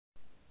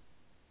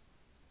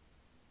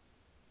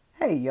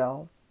Hey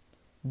y'all,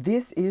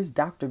 this is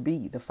Dr.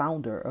 B, the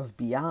founder of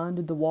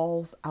Beyond the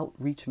Walls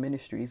Outreach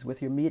Ministries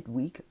with your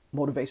midweek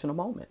motivational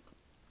moment.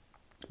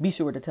 Be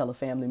sure to tell a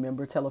family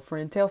member, tell a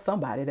friend, tell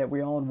somebody that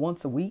we're on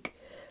once a week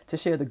to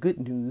share the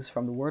good news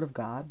from the Word of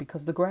God,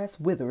 because the grass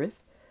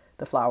withereth,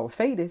 the flower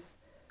fadeth,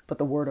 but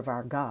the Word of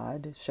our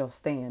God shall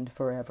stand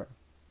forever.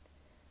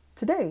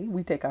 Today,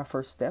 we take our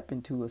first step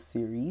into a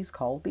series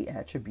called The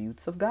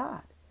Attributes of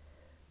God.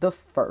 The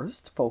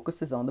first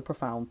focuses on the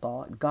profound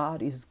thought,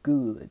 God is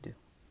good.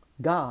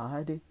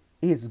 God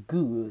is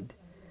good.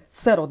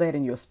 Settle that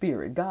in your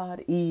spirit.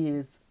 God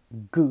is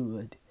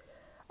good.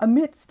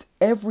 Amidst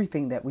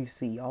everything that we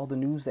see, all the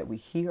news that we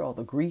hear, all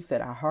the grief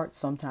that our hearts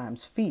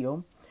sometimes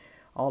feel,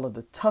 all of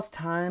the tough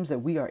times that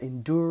we are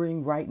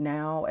enduring right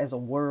now as a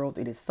world,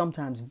 it is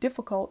sometimes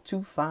difficult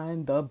to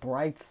find the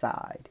bright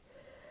side.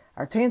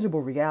 Our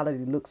tangible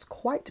reality looks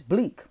quite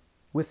bleak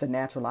with the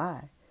natural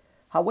eye.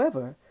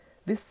 However,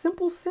 this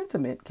simple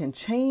sentiment can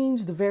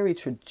change the very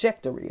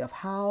trajectory of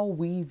how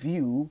we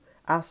view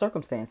our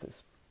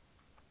circumstances.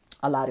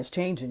 A lot is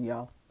changing,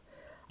 y'all.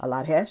 A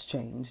lot has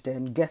changed,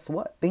 and guess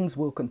what? Things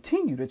will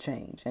continue to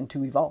change and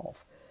to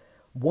evolve.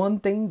 One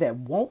thing that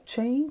won't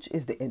change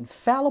is the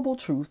infallible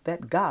truth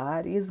that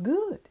God is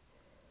good.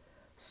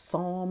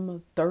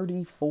 Psalm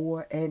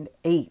 34 and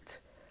 8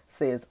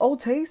 says, "Oh,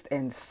 taste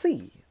and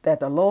see that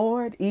the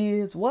Lord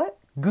is" what?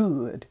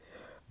 Good.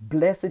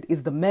 Blessed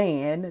is the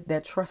man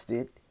that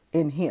trusted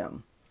in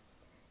him.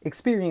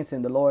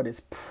 Experiencing the Lord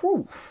is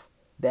proof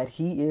that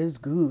he is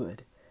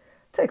good.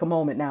 Take a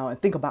moment now and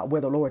think about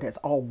where the Lord has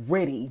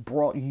already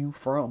brought you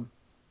from.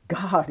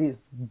 God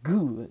is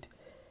good.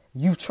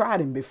 You've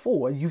tried him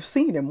before. You've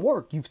seen him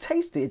work. You've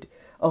tasted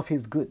of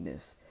his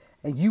goodness.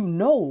 And you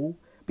know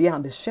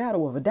beyond a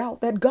shadow of a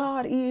doubt that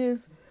God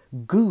is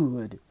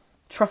good.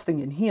 Trusting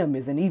in him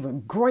is an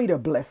even greater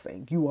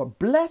blessing. You are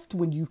blessed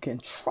when you can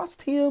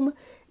trust him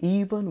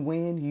even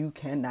when you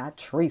cannot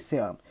trace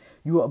him.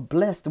 You are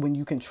blessed when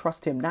you can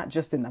trust him not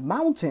just in the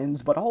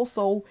mountains, but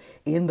also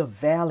in the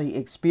valley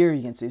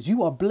experiences.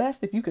 You are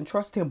blessed if you can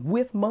trust him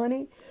with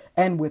money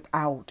and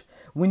without,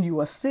 when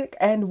you are sick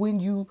and when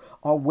you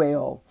are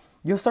well.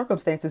 Your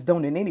circumstances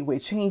don't in any way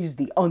change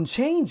the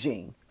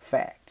unchanging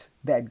fact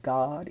that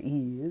God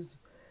is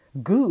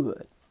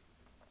good.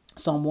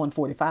 Psalm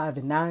 145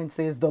 and 9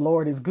 says, "The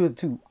Lord is good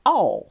to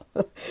all,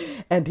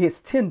 and his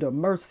tender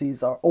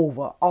mercies are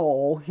over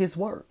all his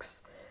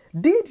works."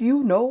 Did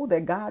you know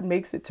that God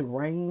makes it to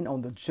rain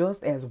on the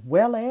just as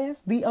well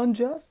as the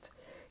unjust?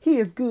 He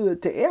is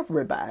good to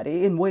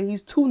everybody in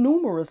ways too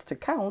numerous to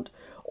count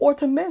or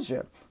to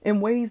measure, in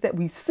ways that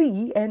we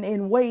see and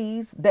in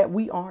ways that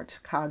we aren't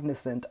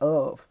cognizant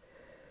of.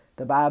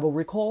 The Bible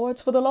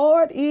records, "For the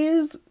Lord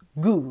is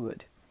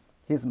good.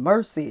 His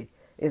mercy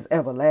is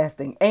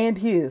everlasting, and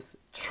his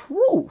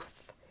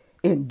truth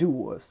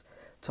endures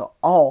to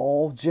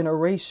all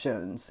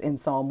generations." In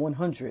Psalm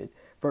 100,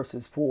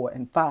 verses 4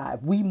 and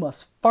 5, we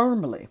must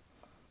firmly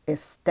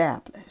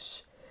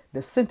establish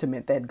the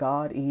sentiment that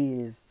God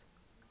is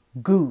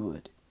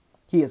good.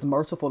 He is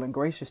merciful and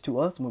gracious to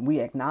us when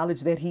we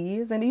acknowledge that he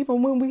is, and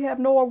even when we have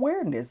no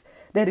awareness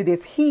that it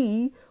is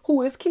he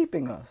who is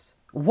keeping us.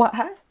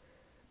 Why?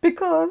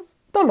 Because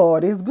the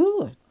Lord is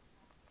good.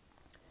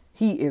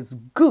 He is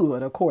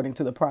good, according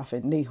to the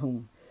prophet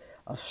Nahum,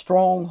 a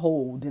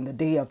stronghold in the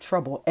day of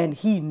trouble, and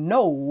he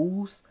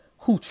knows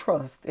who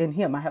trusts in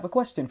him. I have a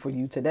question for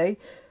you today.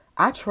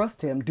 I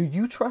trust him. Do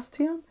you trust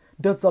him?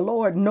 Does the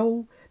Lord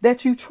know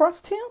that you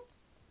trust him?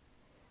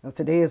 Now,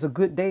 today is a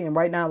good day, and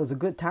right now is a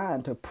good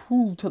time to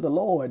prove to the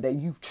Lord that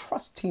you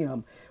trust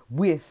him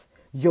with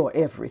your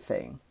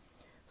everything.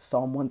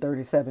 Psalm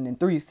 137 and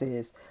 3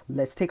 says,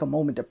 let's take a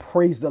moment to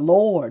praise the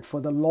Lord,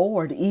 for the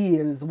Lord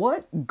is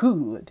what?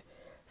 Good.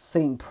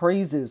 Sing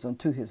praises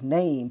unto his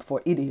name,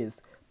 for it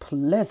is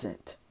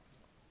pleasant.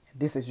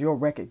 This is your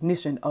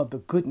recognition of the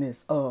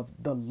goodness of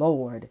the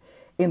Lord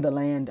in the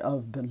land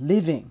of the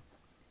living.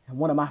 And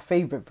one of my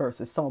favorite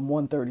verses, Psalm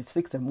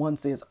 136 and 1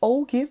 says,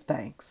 "Oh, give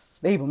thanks."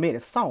 They even made a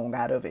song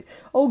out of it.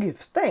 "Oh, give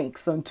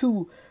thanks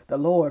unto the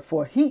Lord,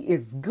 for he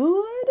is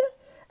good,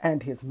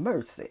 and his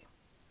mercy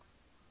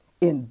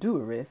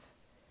endureth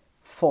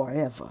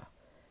forever."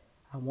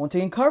 I want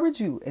to encourage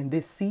you in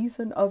this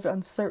season of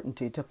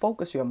uncertainty to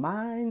focus your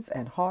minds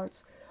and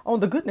hearts on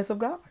the goodness of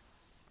God.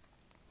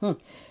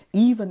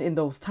 Even in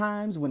those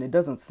times when it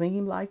doesn't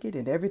seem like it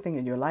and everything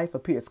in your life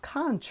appears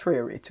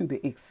contrary to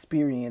the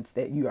experience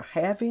that you are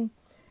having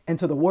and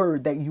to the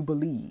word that you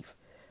believe,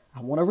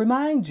 I want to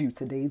remind you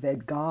today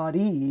that God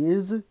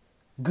is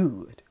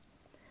good.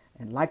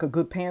 And like a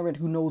good parent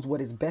who knows what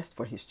is best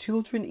for his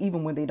children,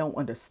 even when they don't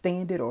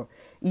understand it or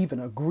even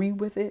agree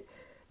with it,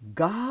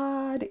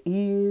 God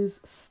is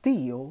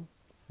still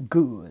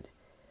good.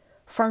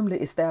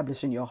 Firmly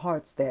establish in your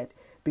hearts that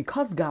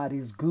because God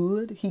is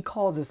good, he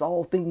causes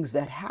all things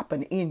that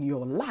happen in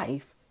your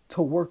life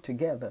to work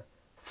together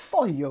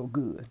for your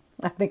good.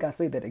 I think I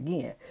say that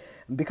again.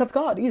 Because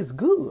God is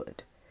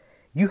good,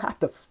 You have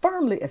to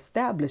firmly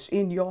establish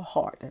in your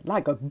heart that,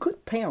 like a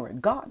good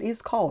parent, God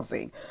is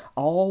causing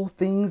all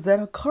things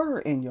that occur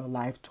in your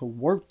life to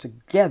work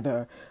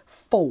together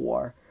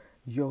for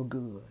your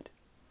good.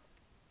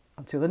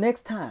 Until the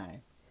next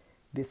time,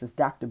 this is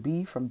Dr.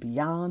 B from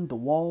Beyond the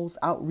Walls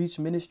Outreach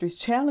Ministries,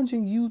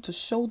 challenging you to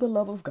show the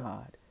love of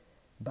God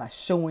by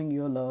showing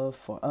your love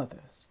for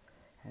others,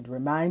 and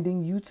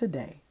reminding you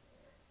today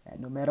that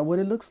no matter what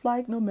it looks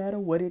like, no matter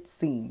what it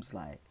seems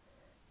like,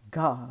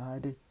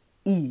 God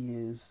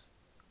is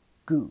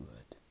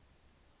good.